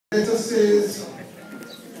Letter says,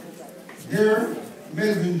 Dear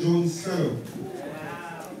Melvin Jones Fellow,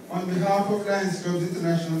 on behalf of Lions Clubs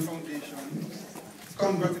International Foundation,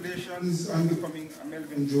 congratulations on becoming a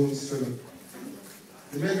Melvin Jones Fellow.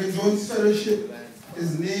 The Melvin Jones Fellowship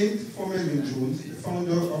is named for Melvin Jones, the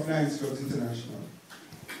founder of Lions Clubs International.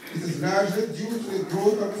 It is largely due to the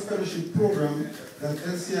growth of the fellowship program that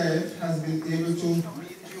LCIF has been able to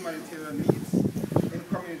meet humanitarian needs in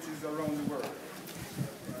communities around the world.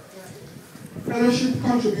 Fellowship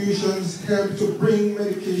contributions help to bring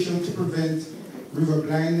medication to prevent river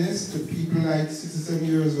blindness to people like 67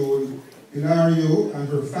 years old Ilario and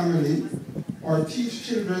her family, or teach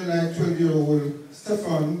children like 12-year-old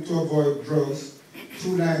Stefan to avoid drugs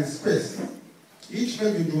through Lions Quest. Each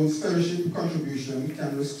Melvin Jones Fellowship contribution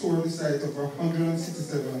can restore the sight of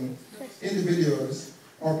 167 individuals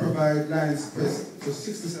or provide Lions Quest to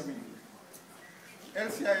 67 youth.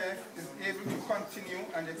 LCIF is able to continue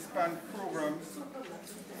and expand programs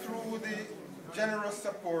through the generous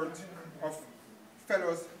support of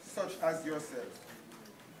fellows such as yourself.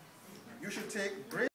 You should take great